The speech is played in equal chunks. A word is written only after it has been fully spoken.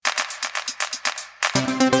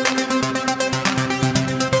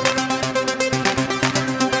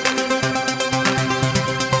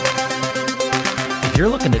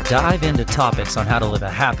looking to dive into topics on how to live a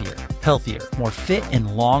happier, healthier, more fit,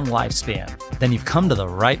 and long lifespan, then you've come to the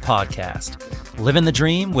right podcast. Living the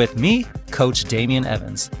Dream with me, Coach Damian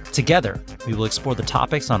Evans. Together, we will explore the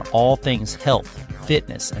topics on all things health,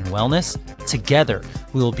 fitness, and wellness. Together,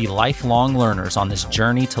 we will be lifelong learners on this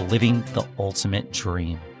journey to living the ultimate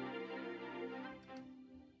dream.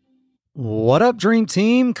 What up, Dream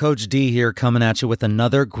Team? Coach D here, coming at you with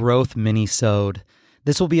another growth mini-sode.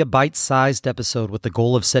 This will be a bite-sized episode with the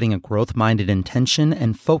goal of setting a growth-minded intention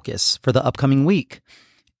and focus for the upcoming week.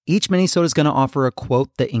 Each mini-sode is going to offer a quote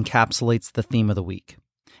that encapsulates the theme of the week.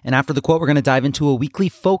 And after the quote, we're going to dive into a weekly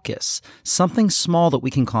focus, something small that we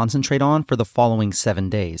can concentrate on for the following 7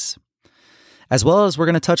 days. As well as we're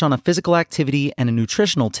going to touch on a physical activity and a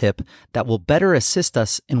nutritional tip that will better assist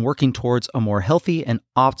us in working towards a more healthy and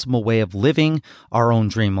optimal way of living our own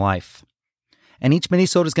dream life. And each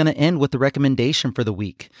mini-sode is going to end with the recommendation for the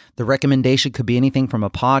week. The recommendation could be anything from a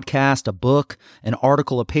podcast, a book, an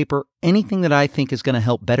article, a paper, anything that I think is going to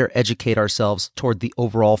help better educate ourselves toward the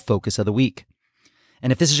overall focus of the week.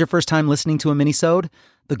 And if this is your first time listening to a mini-sode,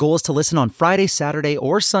 the goal is to listen on Friday, Saturday,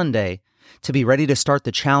 or Sunday to be ready to start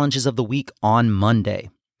the challenges of the week on Monday.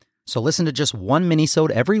 So listen to just one mini-sode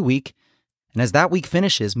every week. And as that week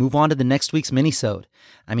finishes, move on to the next week's mini-sode.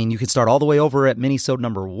 I mean, you can start all the way over at mini-sode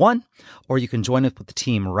number 1, or you can join up with the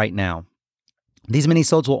team right now. These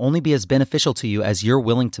mini-sodes will only be as beneficial to you as you're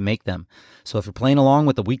willing to make them. So if you're playing along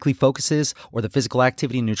with the weekly focuses or the physical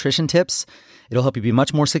activity and nutrition tips, it'll help you be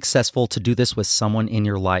much more successful to do this with someone in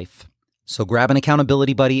your life. So grab an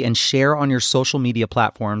accountability buddy and share on your social media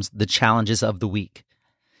platforms the challenges of the week.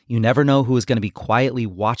 You never know who is going to be quietly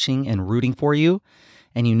watching and rooting for you.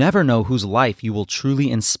 And you never know whose life you will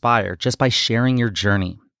truly inspire just by sharing your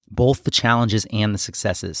journey, both the challenges and the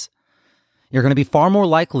successes. You're going to be far more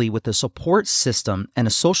likely with a support system and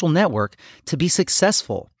a social network to be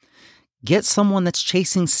successful. Get someone that's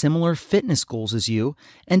chasing similar fitness goals as you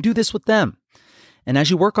and do this with them. And as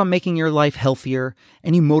you work on making your life healthier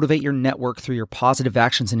and you motivate your network through your positive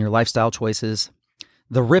actions and your lifestyle choices,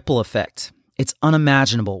 the ripple effect, it's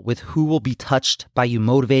unimaginable with who will be touched by you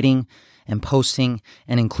motivating and posting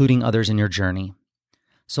and including others in your journey.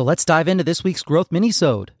 So let's dive into this week's growth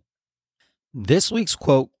minisode. This week's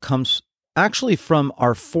quote comes actually from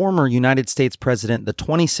our former United States president, the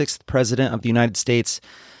 26th president of the United States,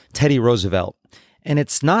 Teddy Roosevelt. And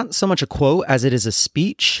it's not so much a quote as it is a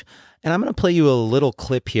speech. And I'm going to play you a little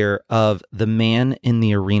clip here of the Man in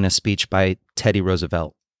the Arena speech by Teddy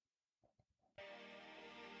Roosevelt.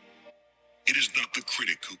 It is not the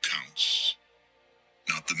critic who counts.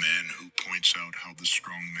 Not the man who points out how the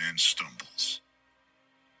strong man stumbles,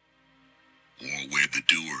 or where the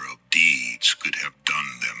doer of deeds could have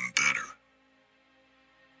done them better.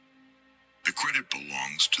 The credit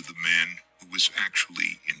belongs to the man who is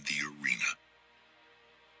actually in the arena,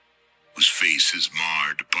 whose face is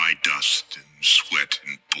marred by dust and sweat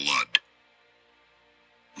and blood,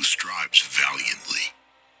 who strives valiantly,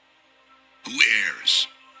 who errs,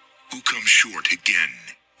 who comes short again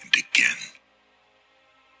and again.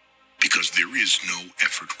 Because there is no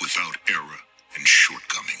effort without error and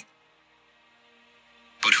shortcoming.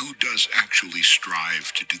 But who does actually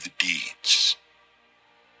strive to do the deeds?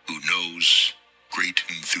 Who knows great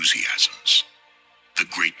enthusiasms, the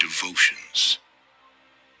great devotions?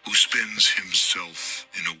 Who spends himself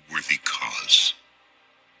in a worthy cause?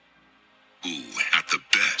 Who, at the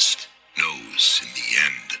best, knows in the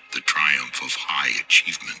end the triumph of high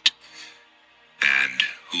achievement? And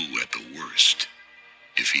who, at the worst,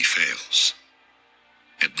 if he fails,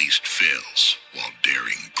 at least fails while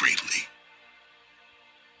daring greatly,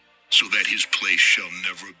 so that his place shall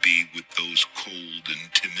never be with those cold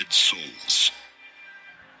and timid souls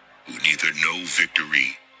who neither know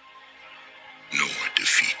victory nor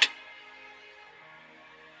defeat.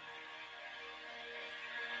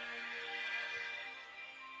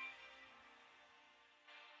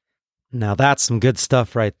 Now that's some good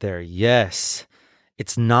stuff right there. Yes.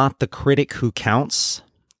 It's not the critic who counts,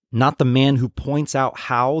 not the man who points out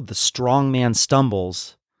how the strong man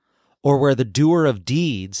stumbles, or where the doer of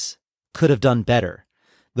deeds could have done better.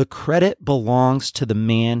 The credit belongs to the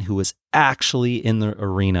man who is actually in the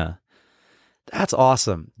arena. That's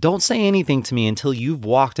awesome. Don't say anything to me until you've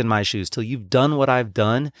walked in my shoes, till you've done what I've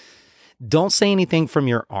done. Don't say anything from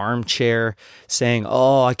your armchair saying,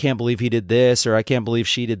 oh, I can't believe he did this, or I can't believe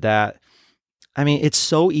she did that. I mean, it's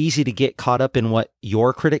so easy to get caught up in what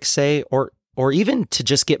your critics say, or even to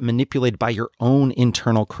just get manipulated by your own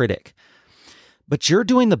internal critic. But you're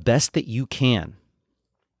doing the best that you can.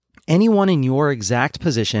 Anyone in your exact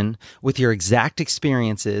position with your exact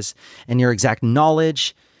experiences and your exact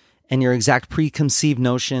knowledge and your exact preconceived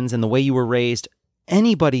notions and the way you were raised,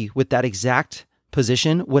 anybody with that exact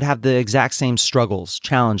position would have the exact same struggles,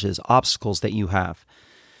 challenges, obstacles that you have.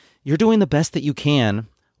 You're doing the best that you can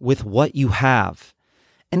with what you have.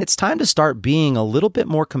 And it's time to start being a little bit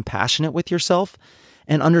more compassionate with yourself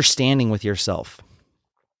and understanding with yourself.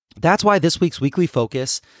 That's why this week's weekly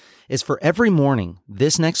focus is for every morning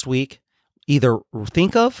this next week, either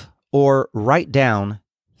think of or write down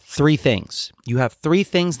 3 things. You have 3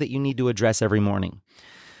 things that you need to address every morning.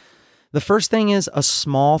 The first thing is a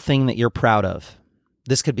small thing that you're proud of.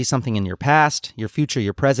 This could be something in your past, your future,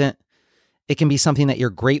 your present. It can be something that you're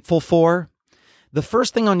grateful for. The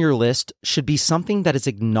first thing on your list should be something that is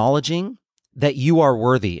acknowledging that you are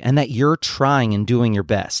worthy and that you're trying and doing your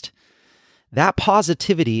best. That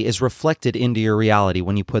positivity is reflected into your reality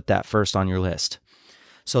when you put that first on your list.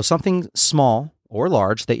 So something small or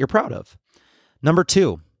large that you're proud of. Number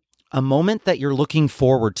 2, a moment that you're looking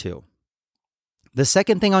forward to. The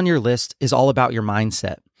second thing on your list is all about your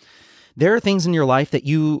mindset. There are things in your life that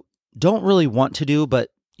you don't really want to do, but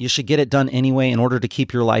you should get it done anyway in order to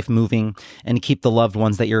keep your life moving and keep the loved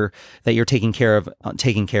ones that you're taking care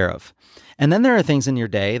of. And then there are things in your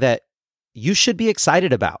day that you should be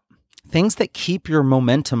excited about, things that keep your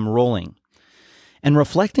momentum rolling. And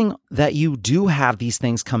reflecting that you do have these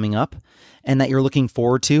things coming up and that you're looking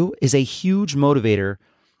forward to is a huge motivator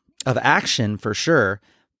of action for sure,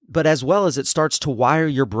 but as well as it starts to wire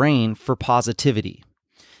your brain for positivity.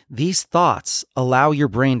 These thoughts allow your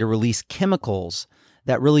brain to release chemicals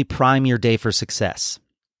that really prime your day for success.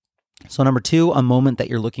 So number 2, a moment that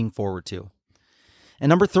you're looking forward to. And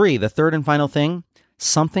number 3, the third and final thing,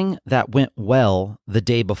 something that went well the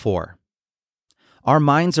day before. Our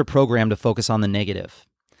minds are programmed to focus on the negative.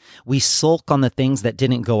 We sulk on the things that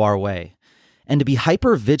didn't go our way, and to be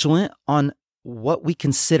hyper vigilant on what we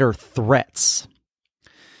consider threats.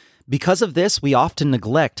 Because of this, we often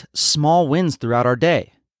neglect small wins throughout our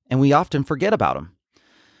day, and we often forget about them.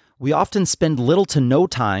 We often spend little to no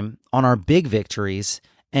time on our big victories,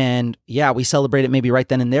 and we celebrate it maybe right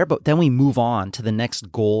then and there, but then we move on to the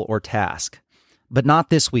next goal or task. But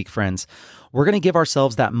not this week, friends. We're going to give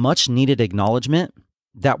ourselves that much needed acknowledgement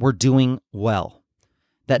that we're doing well,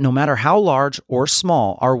 that no matter how large or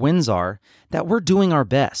small our wins are, that we're doing our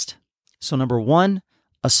best. So number 1,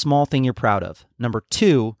 a small thing you're proud of. Number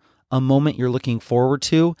 2, a moment you're looking forward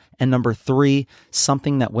to. And number 3,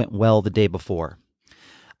 something that went well the day before.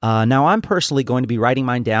 Now, I'm personally going to be writing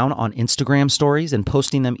mine down on Instagram stories and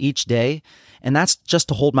posting them each day, and that's just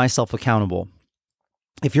to hold myself accountable.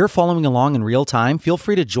 If you're following along in real time, feel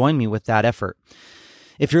free to join me with that effort.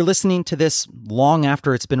 If you're listening to this long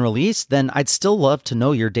after it's been released, then I'd still love to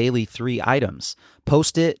know your daily 3 items.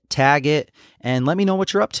 Post it, tag it, and let me know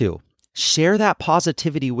what you're up to. Share that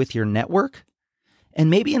positivity with your network, and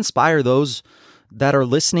maybe inspire those that are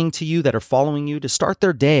listening to you, that are following you, to start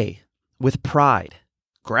their day with pride,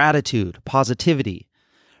 gratitude, positivity,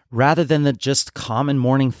 rather than the just common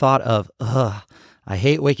morning thought of, I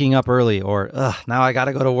hate waking up early, or now I got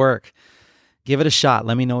to go to work. Give it a shot.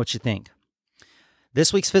 Let me know what you think.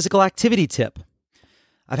 This week's physical activity tip.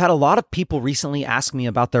 I've had a lot of people recently ask me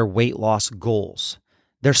about their weight loss goals.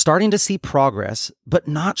 They're starting to see progress, but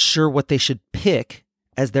not sure what they should pick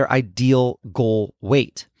as their ideal goal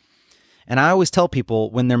weight. And I always tell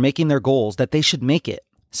people when they're making their goals that they should make it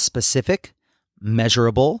specific,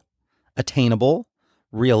 measurable, attainable,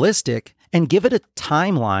 realistic, and give it a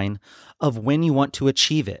timeline of when you want to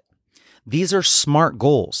achieve it. These are SMART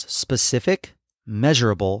goals: specific,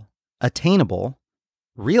 measurable, attainable,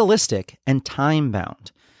 realistic, and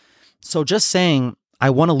time-bound. So just saying,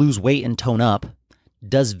 I want to lose weight and tone up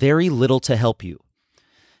does very little to help you.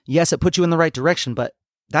 Yes, it puts you in the right direction, but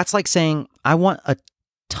that's like saying, I want a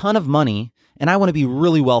ton of money and I want to be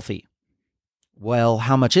really wealthy. Well,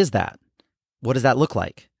 how much is that? What does that look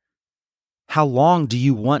like? How long do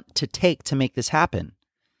you want to take to make this happen?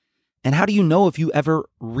 And how do you know if you ever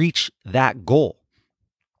reach that goal?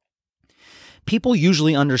 People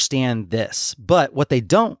usually understand this, but what they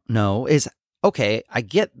don't know is, okay, I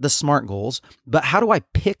get the SMART goals, but how do I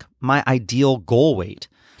pick my ideal goal weight?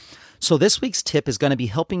 So this week's tip is going to be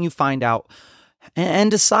helping you find out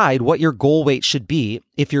and decide what your goal weight should be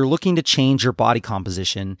if you're looking to change your body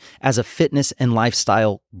composition as a fitness and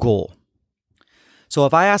lifestyle goal. So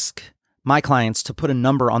if I ask my clients to put a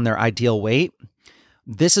number on their ideal weight,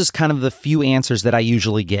 this is kind of the few answers that I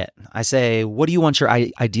usually get. I say, what do you want your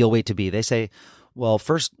ideal weight to be? They say, well,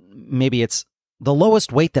 first, maybe it's the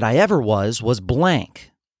lowest weight that I ever was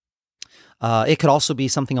blank. It could also be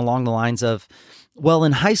something along the lines of, well,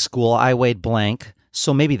 in high school, I weighed blank,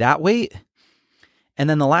 so maybe that weight. And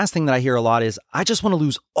then the last thing that I hear a lot is, I just want to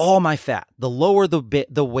lose all my fat. The lower the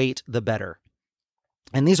weight, the better.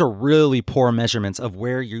 And these are really poor measurements of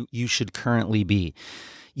where you should currently be.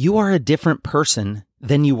 You are a different person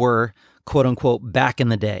than you were, quote unquote, back in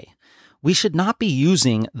the day. We should not be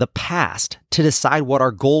using the past to decide what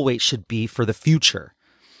our goal weight should be for the future.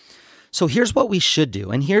 So here's what we should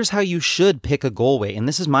do, and here's how you should pick a goal weight. And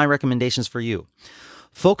this is my recommendations for you.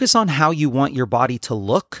 Focus on how you want your body to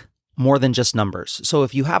look more than just numbers. So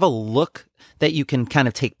if you have a look that you can kind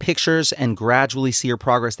of take pictures and gradually see your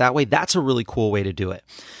progress that way, that's a really cool way to do it.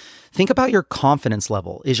 Think about your confidence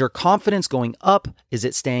level. Is your confidence going up? Is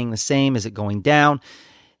it staying the same? Is it going down?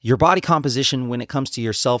 Your body composition when it comes to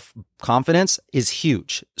your self-confidence is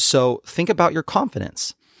huge. So think about your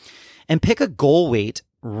confidence and pick a goal weight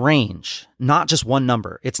range, not just one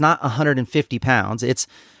number. It's not 150 pounds. It's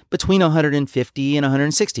between 150 and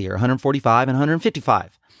 160 or 145 and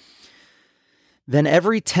 155. Then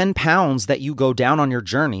every 10 pounds that you go down on your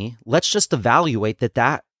journey, let's just evaluate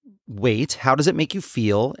that weight. How does it make you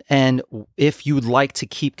feel? And if you would like to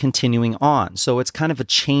keep continuing on. So it's kind of a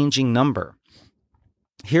changing number.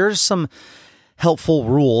 Here's some helpful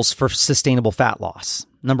rules for sustainable fat loss.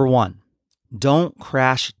 Number 1, don't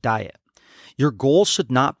crash diet. Your goal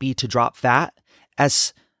should not be to drop fat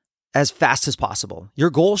as fast as possible.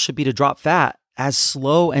 Your goal should be to drop fat as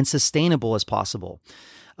slow and sustainable as possible.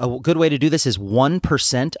 A good way to do this is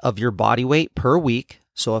 1% of your body weight per week.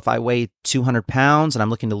 So if I weigh 200 pounds and I'm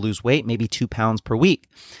looking to lose weight, maybe 2 pounds per week.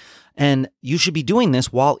 And you should be doing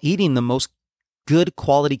this while eating the most good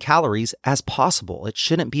quality calories as possible. It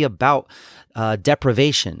shouldn't be about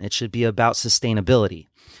deprivation. It should be about sustainability.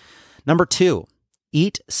 Number 2,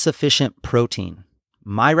 eat sufficient protein.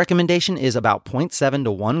 My recommendation is about 0.7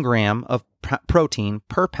 to 1 gram of protein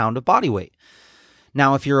per pound of body weight.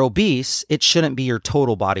 Now, if you're obese, it shouldn't be your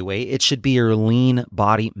total body weight. It should be your lean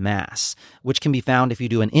body mass, which can be found if you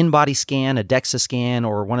do an in-body scan, a DEXA scan,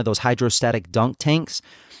 or one of those hydrostatic dunk tanks.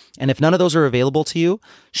 And if none of those are available to you,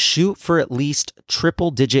 shoot for at least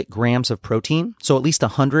triple-digit grams of protein, so at least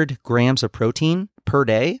 100 grams of protein per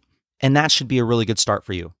day, and that should be a really good start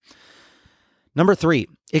for you. Number 3,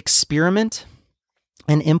 experiment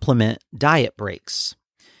and implement diet breaks.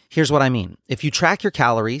 Here's what I mean. If you track your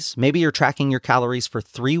calories, maybe you're tracking your calories for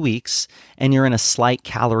 3 weeks and you're in a slight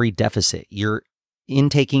calorie deficit. You're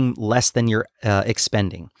intaking less than you're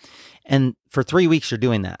expending. And for 3 weeks, you're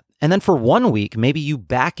doing that. And then for 1 week, maybe you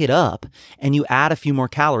back it up and you add a few more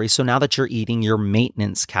calories. So now that you're eating your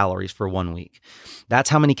maintenance calories for 1 week, that's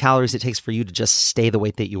how many calories it takes for you to just stay the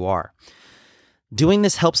weight that you are. Doing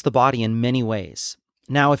this helps the body in many ways.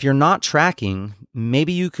 Now, if you're not tracking,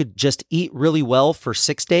 maybe you could just eat really well for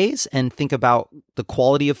 6 days and think about the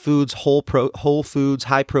quality of foods, whole foods,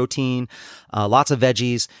 high protein, lots of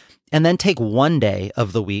veggies, and then take 1 day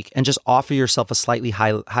of the week and just offer yourself a slightly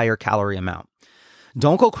higher calorie amount.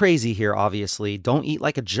 Don't go crazy here, obviously. Don't eat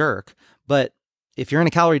like a jerk. But if you're in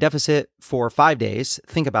a calorie deficit for 5 days,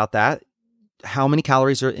 think about that. How many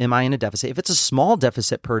calories am I in a deficit? If it's a small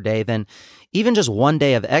deficit per day, then even just 1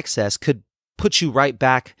 day of excess could put you right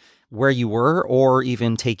back where you were or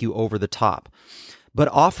even take you over the top. But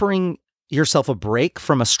offering yourself a break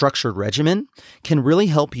from a structured regimen can really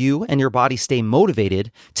help you and your body stay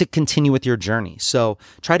motivated to continue with your journey. So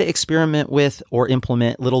try to experiment with or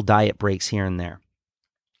implement little diet breaks here and there.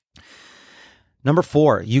 Number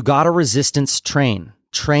 4, you got to resistance train.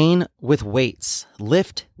 Train with weights.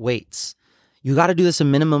 Lift weights. You got to do this a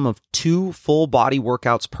minimum of 2 full body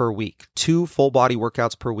workouts per week. 2 full body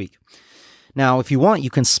workouts per week. Now, if you want, you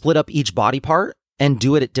can split up each body part and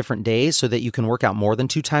do it at different days so that you can work out more than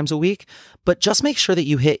 2 times a week. But just make sure that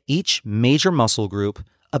you hit each major muscle group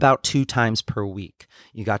about 2 times per week.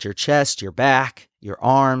 You got your chest, your back, your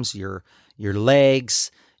arms, your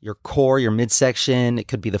legs, your core, your midsection. It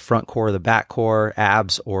could be the front core or the back core,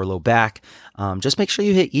 abs or low back. Just make sure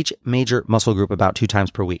you hit each major muscle group about 2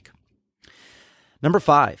 times per week. Number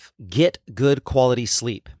 5, get good quality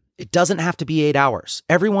sleep. It doesn't have to be 8 hours.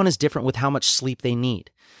 Everyone is different with how much sleep they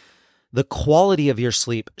need. The quality of your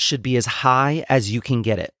sleep should be as high as you can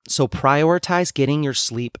get it. So prioritize getting your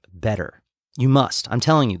sleep better. You must. I'm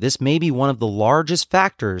telling you, this may be one of the largest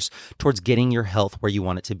factors towards getting your health where you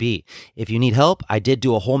want it to be. If you need help, I did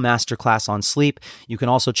do a whole masterclass on sleep. You can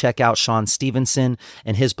also check out Sean Stevenson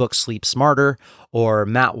and his book, Sleep Smarter, or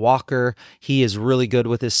Matt Walker. He is really good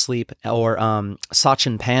with his sleep. Or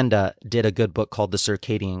Sachin Panda did a good book called The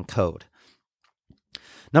Circadian Code.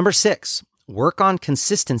 Number 6, work on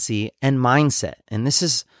consistency and mindset. And this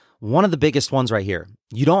is one of the biggest ones right here.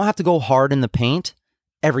 You don't have to go hard in the paint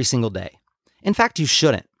every single day. In fact, you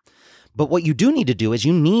shouldn't. But what you do need to do is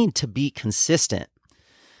you need to be consistent.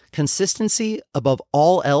 Consistency above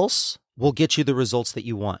all else will get you the results that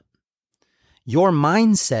you want. Your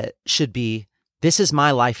mindset should be, this is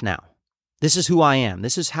my life now. This is who I am.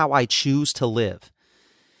 This is how I choose to live.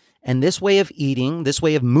 And this way of eating, this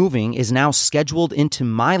way of moving is now scheduled into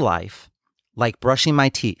my life, like brushing my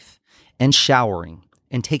teeth and showering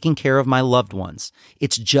and taking care of my loved ones.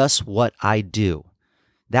 It's just what I do.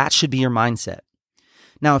 That should be your mindset.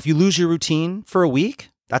 Now, if you lose your routine for a week,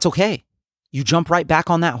 that's okay. You jump right back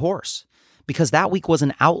on that horse because that week was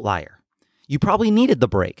an outlier. You probably needed the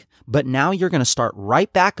break, but now you're going to start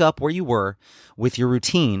right back up where you were with your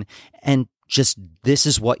routine, and just this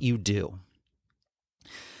is what you do.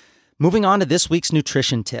 Moving on to this week's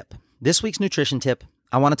nutrition tip. This week's nutrition tip,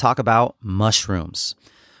 I want to talk about mushrooms.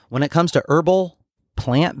 When it comes to herbal,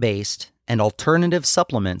 plant-based, and alternative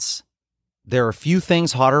supplements, there are few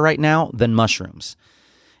things hotter right now than mushrooms.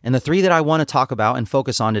 And the three that I want to talk about and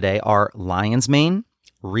focus on today are lion's mane,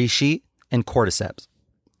 reishi, and cordyceps.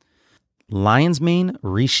 Lion's mane,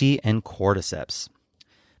 reishi, and cordyceps.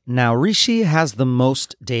 Now, reishi has the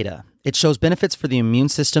most data. It shows benefits for the immune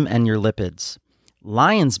system and your lipids.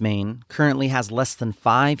 Lion's mane currently has less than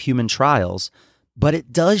 5 human trials, but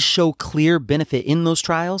it does show clear benefit in those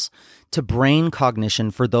trials to brain cognition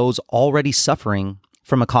for those already suffering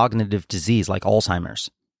from a cognitive disease like Alzheimer's.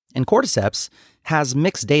 And cordyceps has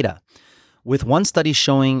mixed data, with one study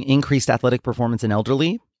showing increased athletic performance in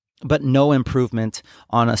elderly, but no improvement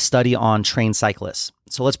on a study on trained cyclists.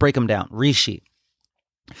 So let's break them down. Reishi.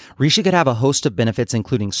 Reishi could have a host of benefits,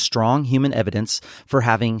 including strong human evidence for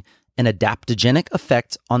having an adaptogenic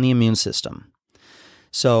effect on the immune system.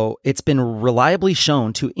 So it's been reliably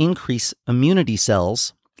shown to increase immunity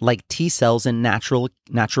cells like T cells and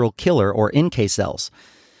natural killer or NK cells.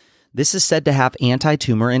 This is said to have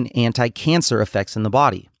anti-tumor and anti-cancer effects in the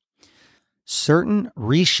body. Certain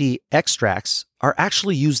reishi extracts are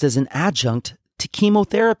actually used as an adjunct to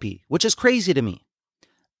chemotherapy, which is crazy to me.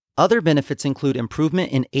 Other benefits include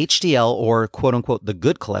improvement in HDL, or quote-unquote the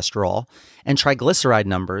good cholesterol, and triglyceride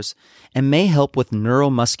numbers, and may help with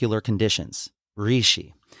neuromuscular conditions.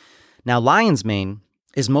 Reishi. Now, lion's mane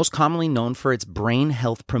is most commonly known for its brain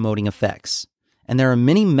health promoting effects, and there are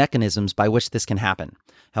many mechanisms by which this can happen.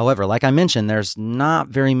 However, like I mentioned, there's not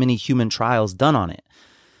very many human trials done on it,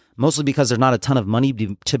 mostly because there's not a ton of money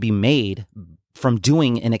to be made from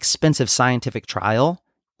doing an expensive scientific trial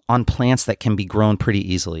on plants that can be grown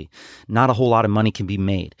pretty easily. Not a whole lot of money can be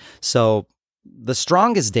made. So the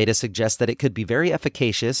strongest data suggests that it could be very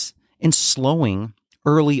efficacious in slowing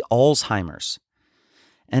early Alzheimer's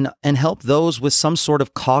and help those with some sort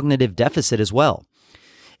of cognitive deficit as well.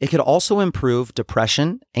 It could also improve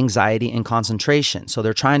depression, anxiety, and concentration. So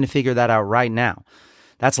they're trying to figure that out right now.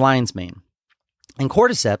 That's lion's mane. And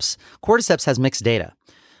cordyceps has mixed data,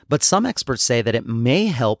 but some experts say that it may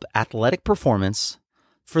help athletic performance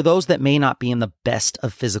for those that may not be in the best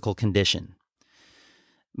of physical condition.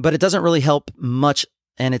 But it doesn't really help much,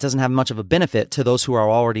 and it doesn't have much of a benefit to those who are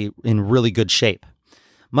already in really good shape.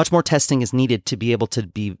 Much more testing is needed to be able to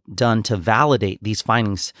be done to validate these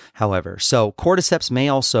findings, however. So cordyceps may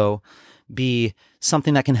also be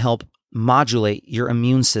something that can help modulate your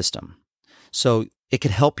immune system. So it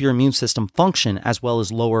could help your immune system function as well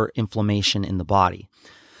as lower inflammation in the body.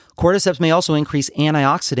 Cordyceps may also increase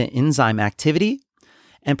antioxidant enzyme activity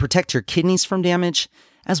and protect your kidneys from damage,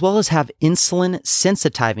 as well as have insulin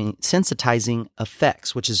sensitizing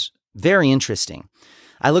effects, which is very interesting.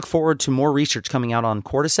 I look forward to more research coming out on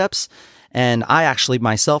cordyceps, and I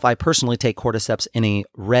personally take cordyceps in a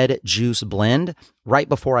red juice blend right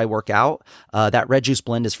before I work out. That red juice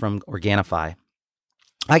blend is from Organifi.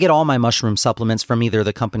 I get all my mushroom supplements from either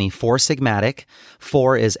the company Four Sigmatic.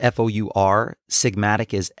 Four is F-O-U-R,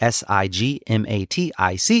 Sigmatic is S-I-G-M-A-T-I-C,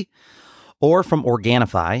 or from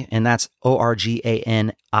Organifi, and that's O-R-G-A-N-I-F-I,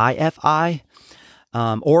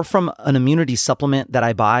 or from an immunity supplement that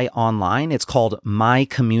I buy online. It's called My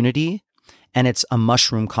Community, and it's a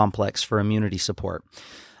mushroom complex for immunity support.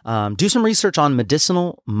 Do some research on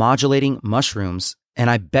medicinal modulating mushrooms,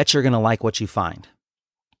 and I bet you're going to like what you find.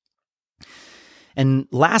 And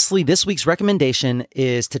lastly, this week's recommendation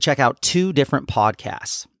is to check out 2 different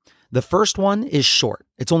podcasts. The first one is short.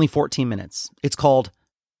 It's only 14 minutes. It's called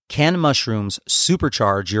Can Mushrooms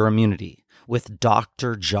Supercharge Your Immunity? With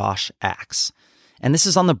Dr. Josh Axe. And this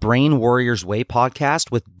is on the Brain Warriors Way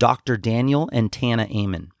podcast with Dr. Daniel and Tana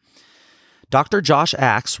Amen. Dr. Josh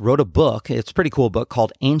Axe wrote a book, it's a pretty cool book,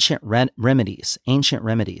 called Ancient Remedies.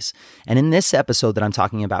 And in this episode that I'm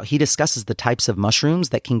talking about, he discusses the types of mushrooms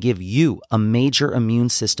that can give you a major immune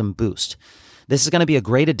system boost. This is going to be a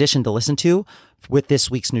great addition to listen to with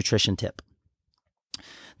this week's nutrition tip.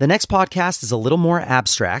 The next podcast is a little more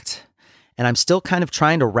abstract, and I'm still kind of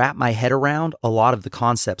trying to wrap my head around a lot of the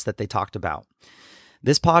concepts that they talked about.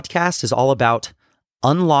 This podcast is all about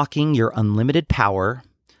unlocking your unlimited power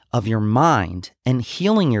of your mind and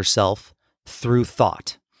healing yourself through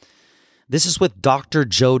thought. This is with Dr.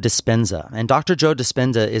 Joe Dispenza, and Dr. Joe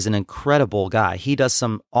Dispenza is an incredible guy. He does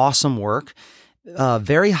some awesome work,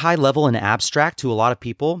 very high level and abstract to a lot of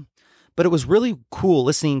people, but it was really cool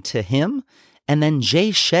listening to him and then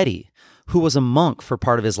Jay Shetty, who was a monk for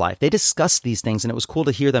part of his life. They discussed these things, and it was cool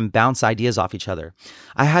to hear them bounce ideas off each other.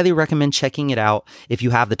 I highly recommend checking it out if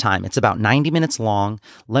you have the time. It's about 90 minutes long.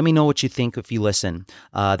 Let me know what you think if you listen.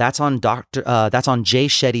 That's on Jay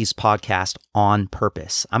Shetty's podcast, On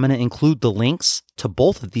Purpose. I'm going to include the links to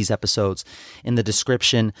both of these episodes in the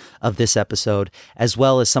description of this episode, as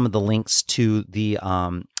well as some of the links to the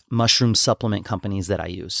mushroom supplement companies that I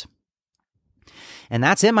use. And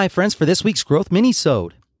that's it, my friends, for this week's Growth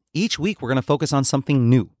Minisode. Each week, we're going to focus on something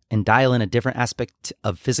new and dial in a different aspect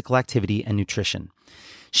of physical activity and nutrition.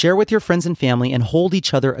 Share with your friends and family and hold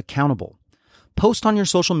each other accountable. Post on your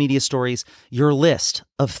social media stories your list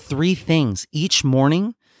of 3 things each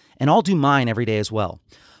morning, and I'll do mine every day as well.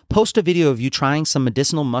 Post a video of you trying some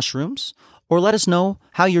medicinal mushrooms, or let us know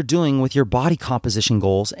how you're doing with your body composition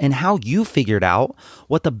goals and how you figured out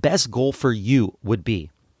what the best goal for you would be.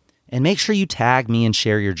 And make sure you tag me and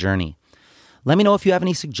share your journey. Let me know if you have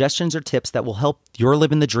any suggestions or tips that will help your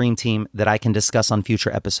Living the Dream team that I can discuss on future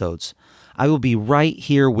episodes. I will be right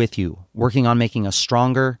here with you, working on making us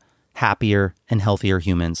stronger, happier, and healthier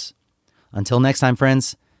humans. Until next time,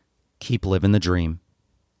 friends, keep living the dream.